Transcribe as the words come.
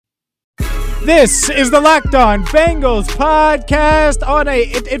This is the Locked On Bengals podcast.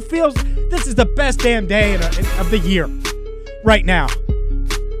 It feels this is the best damn day of the year right now.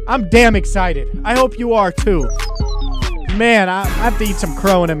 I'm damn excited. I hope you are too. Man, I have to eat some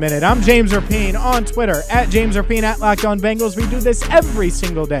crow in a minute. I'm James Rapien on Twitter, at James Rapien, at Locked On Bengals. We do this every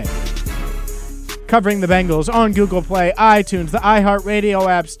single day. Covering the Bengals on Google Play, iTunes, the iHeartRadio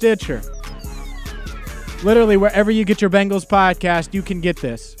app, Stitcher. Literally wherever you get your Bengals podcast, you can get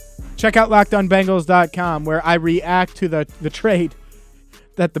this. Check out LockedOnBengals.com where I react to the trade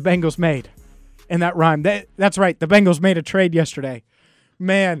that the Bengals made. And that rhymed. That's right. The Bengals made a trade yesterday.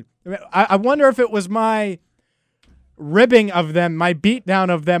 Man, I wonder if it was my ribbing of them, my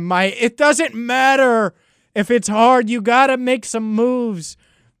beatdown of them, it doesn't matter if it's hard. You got to make some moves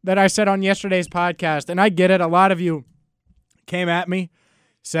that I said on yesterday's podcast. And I get it. A lot of you came at me,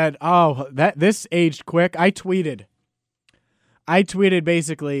 said, oh, this aged quick. I tweeted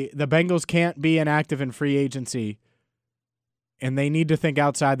basically the Bengals can't be inactive in free agency and they need to think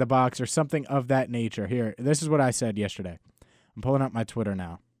outside the box or something of that nature. Here, this is what I said yesterday. I'm pulling up my Twitter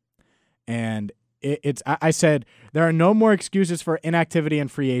now. And I said, there are no more excuses for inactivity in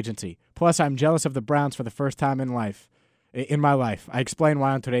free agency. Plus, I'm jealous of the Browns for the first time in my life. I explain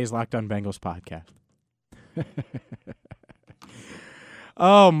why on today's Locked On Bengals podcast.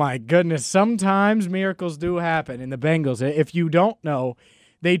 Oh, my goodness. Sometimes miracles do happen in the Bengals. If you don't know,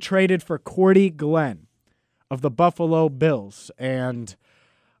 they traded for Cordy Glenn of the Buffalo Bills. And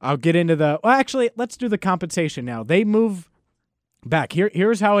I'll get into let's do the compensation now. They move back.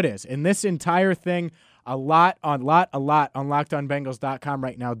 Here's how it is. In this entire thing, a lot on LockedOnBengals.com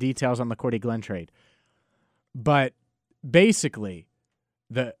right now, details on the Cordy Glenn trade. But basically,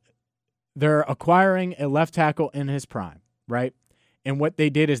 they're acquiring a left tackle in his prime, right? And what they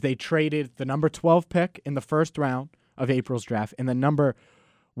did is they traded the number 12 pick in the first round of April's draft and the number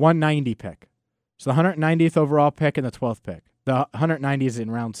 190 pick. So the 190th overall pick and the 12th pick. The 190 is in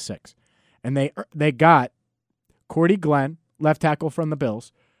round 6. And they got Cordy Glenn, left tackle from the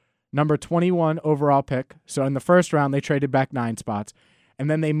Bills, number 21 overall pick. So in the first round, they traded back 9 spots. And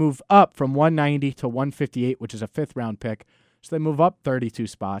then they move up from 190 to 158, which is a 5th round pick. So they move up 32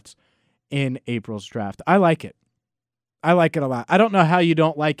 spots in April's draft. I like it. I like it a lot. I don't know how you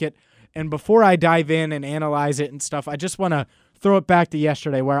don't like it. And before I dive in and analyze it and stuff, I just want to throw it back to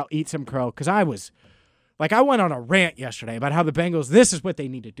yesterday where I'll eat some crow. Because I went on a rant yesterday about how the Bengals, this is what they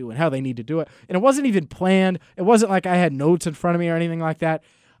need to do and how they need to do it. And it wasn't even planned. It wasn't like I had notes in front of me or anything like that.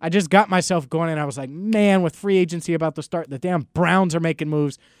 I just got myself going and I was like, man, with free agency about to start, the damn Browns are making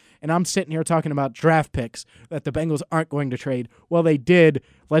moves. And I'm sitting here talking about draft picks that the Bengals aren't going to trade. Well, they did.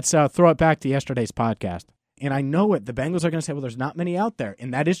 Let's throw it back to yesterday's podcast. And I know it. The Bengals are going to say, well, there's not many out there.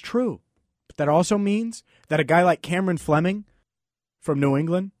 And that is true. But that also means that a guy like Cameron Fleming from New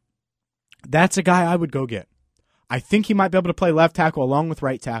England, that's a guy I would go get. I think he might be able to play left tackle along with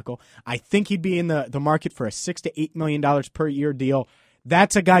right tackle. I think he'd be in the market for a $6 to $8 million per year deal.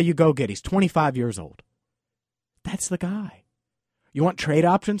 That's a guy you go get. He's 25 years old. That's the guy. You want trade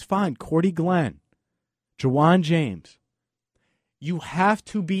options? Fine. Cordy Glenn, Ja'Wuan James. You have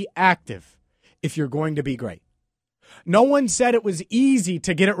to be active if you're going to be great. No one said it was easy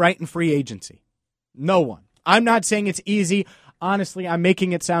to get it right in free agency. No one. I'm not saying it's easy. Honestly, I'm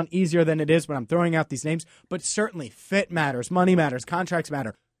making it sound easier than it is when I'm throwing out these names. But certainly fit matters, money matters, contracts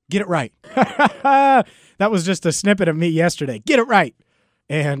matter. Get it right. That was just a snippet of me yesterday. Get it right.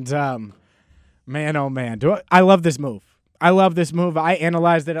 And man, oh man. I love this move. I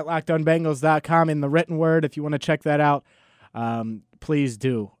analyzed it at LockedOnBengals.com in the written word. If you want to check that out, please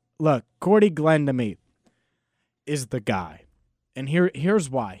do. Look, Cordy Glenn to me is the guy. And here's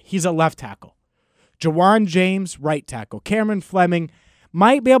why. He's a left tackle. Ja'Wuan James, right tackle. Cameron Fleming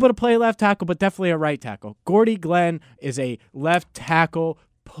might be able to play left tackle, but definitely a right tackle. Cordy Glenn is a left tackle.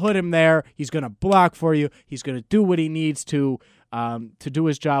 Put him there. He's going to block for you. He's going to do what he needs to do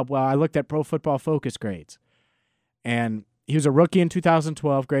his job well. I looked at Pro Football Focus grades, and he was a rookie in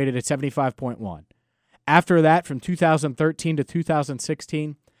 2012, graded at 75.1. After that, from 2013 to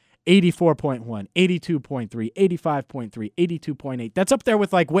 2016, 84.1, 82.3, 85.3, 82.8. That's up there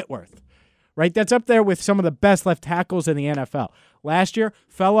with like Whitworth, right? That's up there with some of the best left tackles in the NFL. Last year,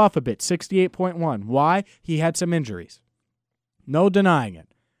 fell off a bit, 68.1. Why? He had some injuries. No denying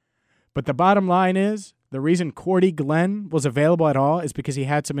it. But the bottom line is, the reason Cordy Glenn was available at all is because he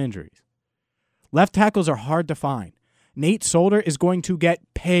had some injuries. Left tackles are hard to find. Nate Solder is going to get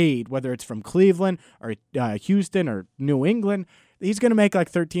paid, whether it's from Cleveland or Houston or New England. He's going to make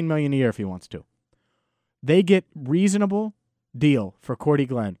like $13 million a year if he wants to. They get reasonable deal for Cordy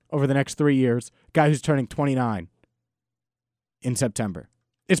Glenn over the next 3 years, guy who's turning 29 in September.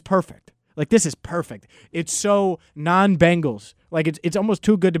 It's perfect. Like, this is perfect. It's so non-Bengals. Like, it's almost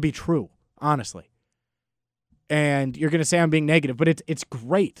too good to be true, honestly. And you're going to say I'm being negative, but it's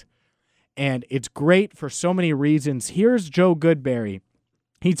great. And it's great for so many reasons. Here's Joe Goodberry.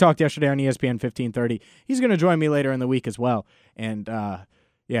 He talked yesterday on ESPN 1530. He's going to join me later in the week as well. And,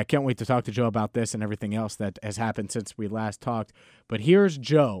 yeah, can't wait to talk to Joe about this and everything else that has happened since we last talked. But here's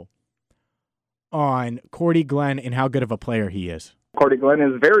Joe on Cordy Glenn and how good of a player he is. Cordy Glenn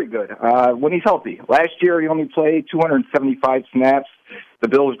is very good when he's healthy. Last year, he only played 275 snaps. The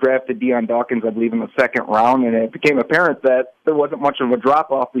Bills drafted Deion Dawkins, I believe, in the second round, and it became apparent that there wasn't much of a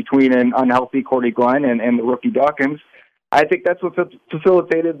drop-off between an unhealthy Cordy Glenn and the rookie Dawkins. I think that's what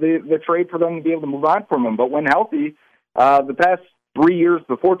facilitated the trade for them to be able to move on from him. But when healthy, the past 3 years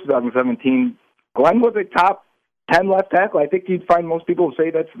before 2017, Glenn was a top 10 left tackle. I think you'd find most people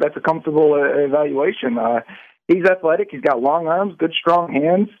say that's a comfortable evaluation. He's athletic. He's got long arms, good, strong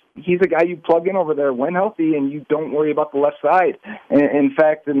hands. He's a guy you plug in over there when healthy, and you don't worry about the left side. In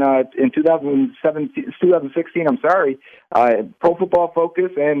fact, in 2016, Pro Football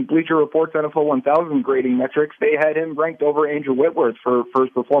Focus and Bleacher Report's NFL 1000 grading metrics, they had him ranked over Andrew Whitworth for his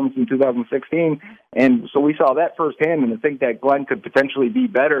performance in 2016. And so we saw that firsthand, and I think that Glenn could potentially be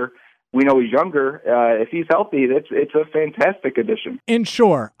better. We know he's younger. If he's healthy, it's a fantastic addition. And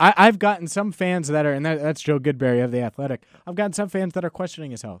sure, I've gotten some fans that are, and that's Joe Goodberry of The Athletic, I've gotten some fans that are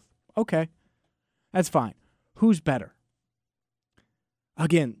questioning his health. Okay, that's fine. Who's better?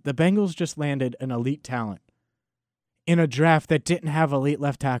 Again, the Bengals just landed an elite talent in a draft that didn't have elite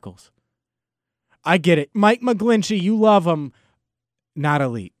left tackles. I get it. Mike McGlinchey, you love him. Not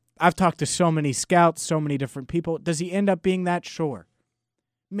elite. I've talked to so many scouts, so many different people. Does he end up being that? Sure.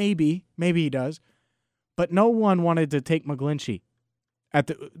 Maybe he does. But no one wanted to take McGlinchey at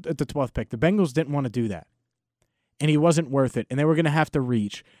the 12th pick. The Bengals didn't want to do that. And he wasn't worth it. And they were going to have to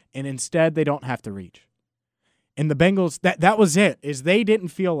reach. And instead, they don't have to reach. And the Bengals, that was it, is they didn't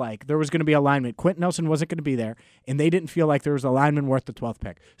feel like there was going to be alignment. Quentin Nelson wasn't going to be there, and they didn't feel like there was alignment worth the 12th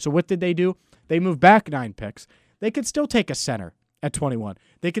pick. So what did they do? They moved back 9 picks. They could still take a center at 21.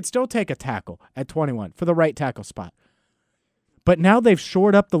 They could still take a tackle at 21 for the right tackle spot. But now they've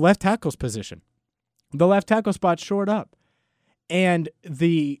shored up the left tackle's position. The left tackle spot's shored up. And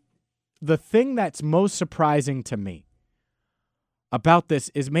the thing that's most surprising to me about this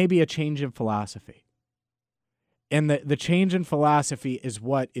is maybe a change in philosophy. And the change in philosophy is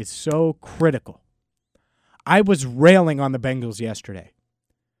what is so critical. I was railing on the Bengals yesterday.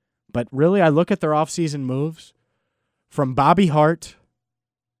 But really, I look at their offseason moves from Bobby Hart,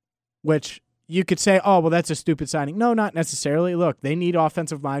 which you could say, oh, well, that's a stupid signing. No, not necessarily. Look, they need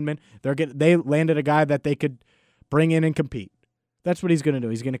offensive linemen. They landed a guy that they could bring in and compete. That's what he's going to do.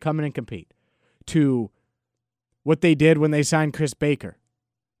 He's going to come in and compete. To what they did when they signed Chris Baker.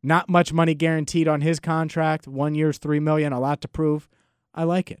 Not much money guaranteed on his contract. 1 year's $3 million, a lot to prove. I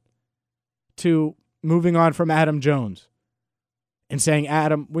like it. To moving on from Adam Jones and saying,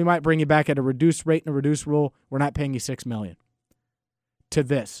 Adam, we might bring you back at a reduced rate and a reduced rule. We're not paying you $6 million. To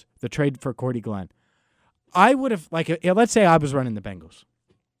this, the trade for Cordy Glenn. I would have, let's say I was running the Bengals,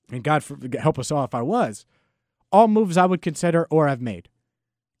 and God help us all if I was, all moves I would consider or have made.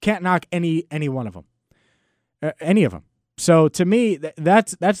 Can't knock any one of them. Any of them. So to me,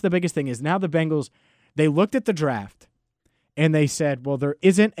 that's the biggest thing is now the Bengals, they looked at the draft, and they said, well, there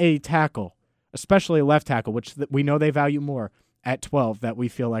isn't a tackle, especially a left tackle, which we know they value more at 12 that we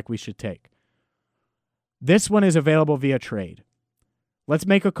feel like we should take. This one is available via trade. Let's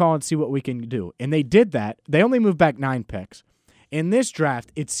make a call and see what we can do. And they did that. They only moved back 9 picks. In this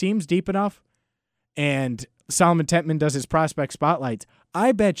draft, it seems deep enough, and Solomon Tentman does his prospect spotlights.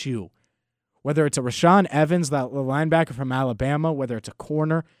 I bet you, whether it's a Rashaan Evans, the linebacker from Alabama, whether it's a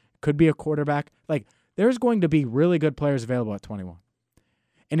corner, could be a quarterback, there's going to be really good players available at 21.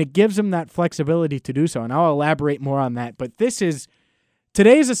 And it gives them that flexibility to do so. And I'll elaborate more on that. But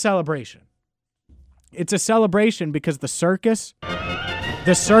today's a celebration. It's a celebration because the circus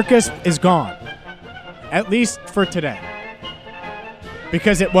is gone. At least for today.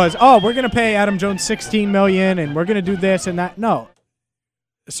 Because it was, we're going to pay Adam Jones $16 million and we're going to do this and that. No.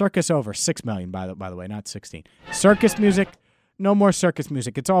 Circus over. $6 million, by the way, not 16. Circus music, no more circus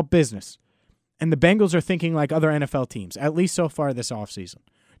music. It's all business. And the Bengals are thinking like other NFL teams, at least so far this offseason.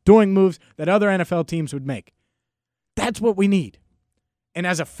 Doing moves that other NFL teams would make. That's what we need. And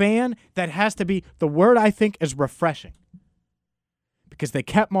as a fan, that has to be, the word I think is refreshing. Because they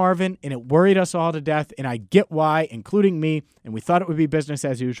kept Marvin, and it worried us all to death, and I get why, including me, and we thought it would be business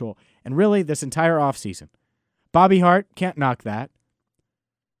as usual. And really, this entire offseason. Bobby Hart, can't knock that.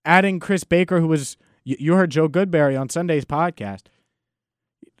 Adding Chris Baker, who was, you heard Joe Goodberry on Sunday's podcast,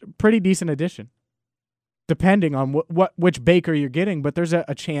 pretty decent addition, depending on which Baker you're getting. But there's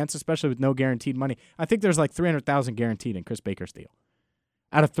a chance, especially with no guaranteed money. I think there's like $300,000 guaranteed in Chris Baker's deal.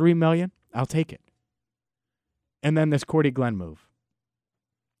 Out of $3 million, I'll take it. And then this Cordy Glenn move.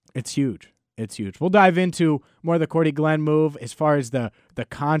 It's huge. It's huge. We'll dive into more of the Cordy Glenn move as far as the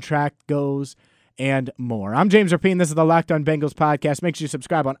contract goes and more. I'm James Rapien. This is the Locked On Bengals podcast. Make sure you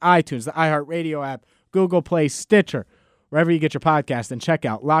subscribe on iTunes, the iHeartRadio app, Google Play, Stitcher, wherever you get your podcast, and check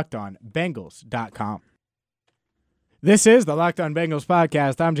out LockedOnBengals.com. This is the Locked On Bengals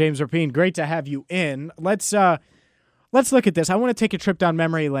podcast. I'm James Rapien. Great to have you in. Let's look at this. I want to take a trip down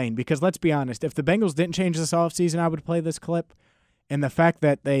memory lane because let's be honest, if the Bengals didn't change this offseason, I would play this clip. And the fact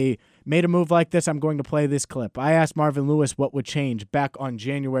that they made a move like this, I'm going to play this clip. I asked Marvin Lewis what would change back on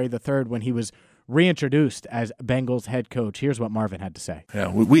January the 3rd when he was reintroduced as Bengals head coach. Here's what Marvin had to say. Yeah,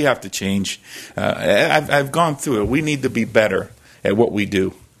 we have to change. I've gone through it. We need to be better at what we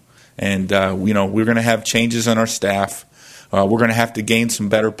do. And, we're going to have changes on our staff. We're going to have to gain some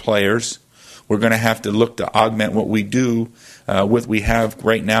better players. We're going to have to look to augment what we do with we have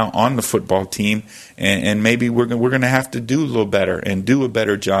right now on the football team, and maybe we're going to have to do a little better and do a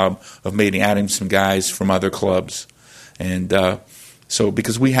better job of maybe adding some guys from other clubs, and so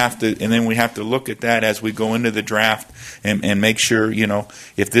because we have to, and then we have to look at that as we go into the draft and make sure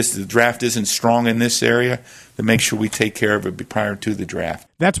if the draft isn't strong in this area, then make sure we take care of it prior to the draft.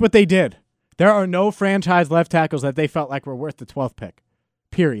 That's what they did. There are no franchise left tackles that they felt like were worth the 12th pick.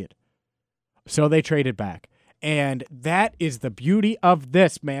 Period. So they traded back. And that is the beauty of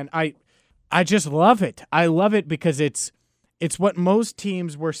this, man. I just love it. I love it because it's what most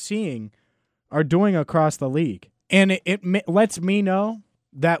teams we're seeing are doing across the league. And it lets me know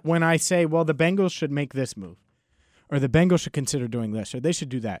that when I say, well, the Bengals should make this move, or the Bengals should consider doing this, or they should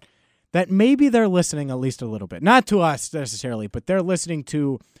do that, that maybe they're listening at least a little bit. Not to us necessarily, but they're listening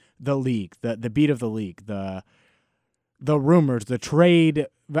to the league, the beat of the league, the rumors, the trade.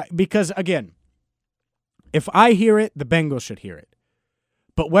 Because, again, if I hear it, the Bengals should hear it.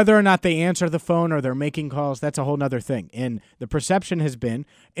 But whether or not they answer the phone or they're making calls, that's a whole other thing. And the perception has been,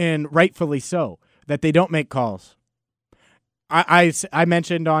 and rightfully so, that they don't make calls. I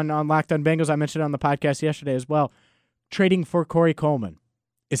mentioned on Locked On Bengals, I mentioned on the podcast yesterday as well, trading for Corey Coleman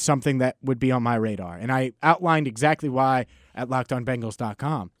is something that would be on my radar. And I outlined exactly why at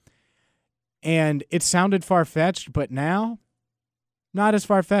LockedOnBengals.com. And it sounded far-fetched, but now, not as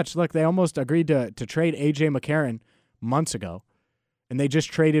far-fetched. Look, they almost agreed to trade A.J. McCarron months ago, and they just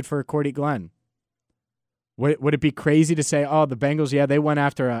traded for Cordy Glenn. Would it be crazy to say, oh, the Bengals, yeah, they went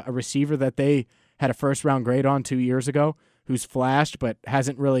after a receiver that they had a first-round grade on 2 years ago, who's flashed but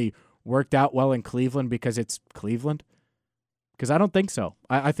hasn't really worked out well in Cleveland because it's Cleveland? Because I don't think so.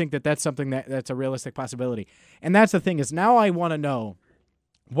 I think that's something that's a realistic possibility. And that's the thing is now I want to know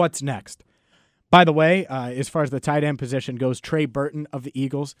what's next. By the way, as far as the tight end position goes, Trey Burton of the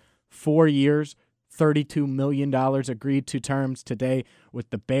Eagles, 4 years, $32 million agreed to terms today with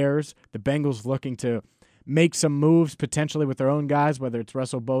the Bears. The Bengals looking to make some moves potentially with their own guys, whether it's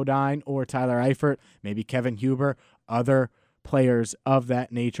Russell Bodine or Tyler Eifert, maybe Kevin Huber, other players of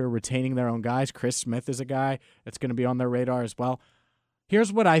that nature, retaining their own guys. Chris Smith is a guy that's going to be on their radar as well.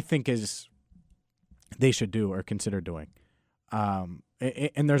 Here's what I think is they should do or consider doing.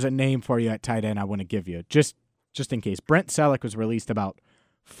 And there's a name for you at tight end I want to give you, just in case. Brent Selleck was released about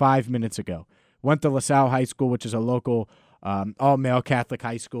 5 minutes ago. Went to LaSalle High School, which is a local all-male Catholic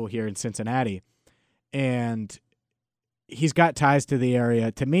high school here in Cincinnati. And he's got ties to the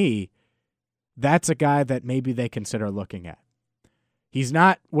area. To me, that's a guy that maybe they consider looking at. He's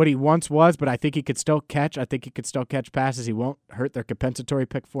not what he once was, but I think he could still catch. I think he could still catch passes. He won't hurt their compensatory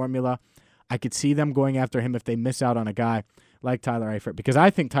pick formula. I could see them going after him if they miss out on a guy like Tyler Eifert, because I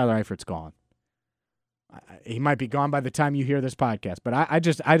think Tyler Eifert's gone. He might be gone by the time you hear this podcast, but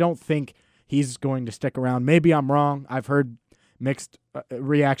I don't think he's going to stick around. Maybe I'm wrong. I've heard mixed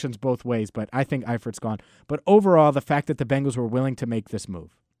reactions both ways, but I think Eifert's gone. But overall, the fact that the Bengals were willing to make this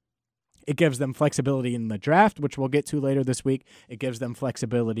move, it gives them flexibility in the draft, which we'll get to later this week. It gives them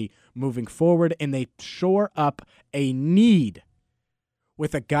flexibility moving forward, and they shore up a need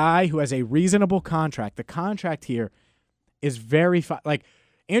with a guy who has a reasonable contract. The contract here is very like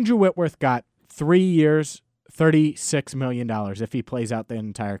Andrew Whitworth got 3 years, $36 million if he plays out the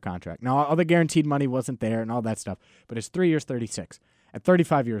entire contract. Now, all the guaranteed money wasn't there and all that stuff, but it's 3 years, 36 at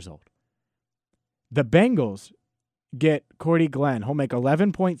 35 years old. The Bengals get Cordy Glenn. He'll make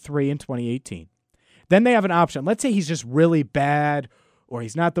 11.3 in 2018. Then they have an option. Let's say he's just really bad or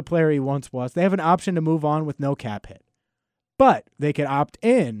he's not the player he once was. They have an option to move on with no cap hit. But they could opt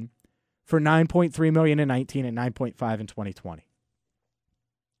in for $9.3 million in 19 and $9.5 in 2020.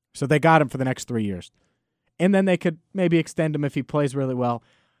 So they got him for the next 3 years. And then they could maybe extend him if he plays really well.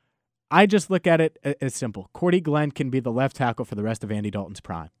 I just look at it as simple. Cordy Glenn can be the left tackle for the rest of Andy Dalton's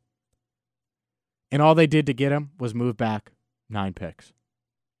prime. And all they did to get him was move back 9 picks.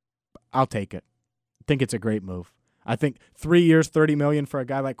 I'll take it. I think it's a great move. I think 3 years, $30 million for a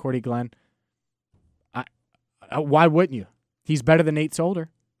guy like Cordy Glenn. Why wouldn't you? He's better than Nate Solder.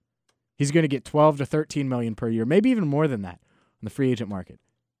 He's going to get $12 to $13 million per year, maybe even more than that on the free agent market.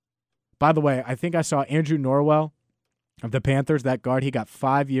 By the way, I think I saw Andrew Norwell of the Panthers, that guard, he got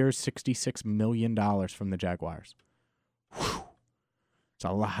 5 years, $66 million from the Jaguars. Whew. It's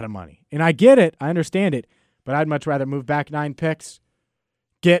a lot of money. And I get it. I understand it. But I'd much rather move back 9 picks,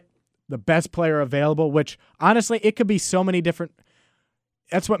 get the best player available, which, honestly, it could be so many different.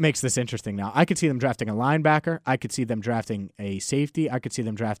 That's what makes this interesting now. I could see them drafting a linebacker. I could see them drafting a safety. I could see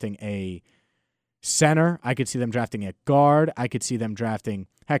them drafting a center. I could see them drafting a guard. I could see them drafting,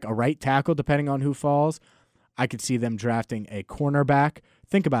 heck, a right tackle, depending on who falls. I could see them drafting a cornerback.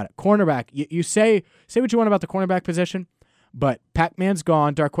 Think about it. Cornerback, you say what you want about the cornerback position, but Pac-Man's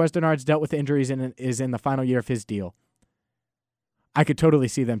gone. Darqueze Dennard's dealt with injuries and is in the final year of his deal. I could totally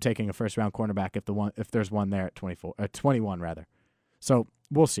see them taking a first-round cornerback if there's one there at 21 rather. So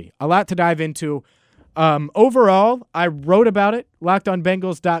we'll see. A lot to dive into. Overall, I wrote about it,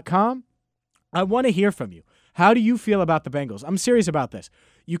 LockedOnBengals.com. I want to hear from you. How do you feel about the Bengals? I'm serious about this.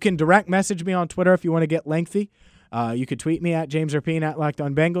 You can direct message me on Twitter if you want to get lengthy. You could tweet me at James Rapien at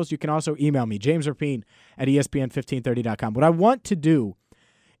LockedOnBengals. You can also email me, JamesRapien at ESPN1530.com. What I want to do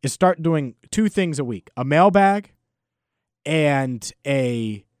is start doing 2 things a week, a mailbag and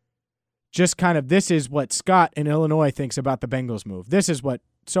a just kind of this is what Scott in Illinois thinks about the Bengals move. This is what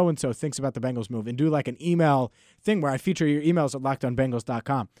so-and-so thinks about the Bengals move, and do like an email thing where I feature your emails at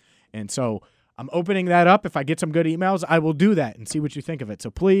LockedOnBengals.com. And so I'm opening that up. If I get some good emails, I will do that and see what you think of it.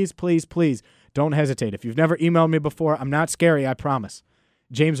 So please, please, please don't hesitate. If you've never emailed me before, I'm not scary, I promise.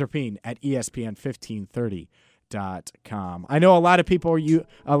 James Rapien at ESPN1530.com. I know a lot of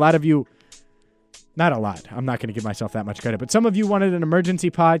you, not a lot. I'm not going to give myself that much credit, but some of you wanted an emergency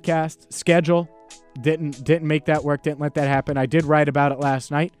podcast schedule. Didn't make that work. Didn't let that happen. I did write about it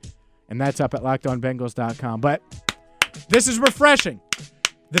last night, and that's up at LockedOnBengals.com. But this is refreshing.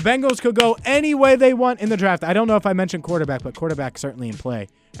 The Bengals could go any way they want in the draft. I don't know if I mentioned quarterback, but quarterback certainly in play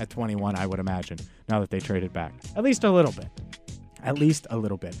at 21, I would imagine, now that they traded back. At least a little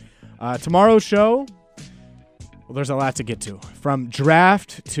bit. Tomorrow's show, well, there's a lot to get to. From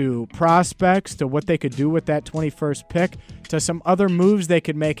draft to prospects to what they could do with that 21st pick to some other moves they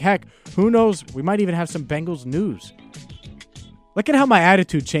could make. Heck, who knows? We might even have some Bengals news. Look at how my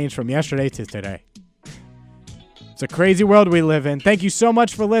attitude changed from yesterday to today. It's a crazy world we live in. Thank you so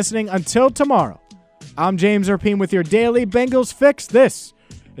much for listening. Until tomorrow, I'm James Rapien with your daily Bengals fix. This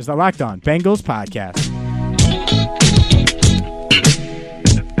is the Locked On Bengals podcast.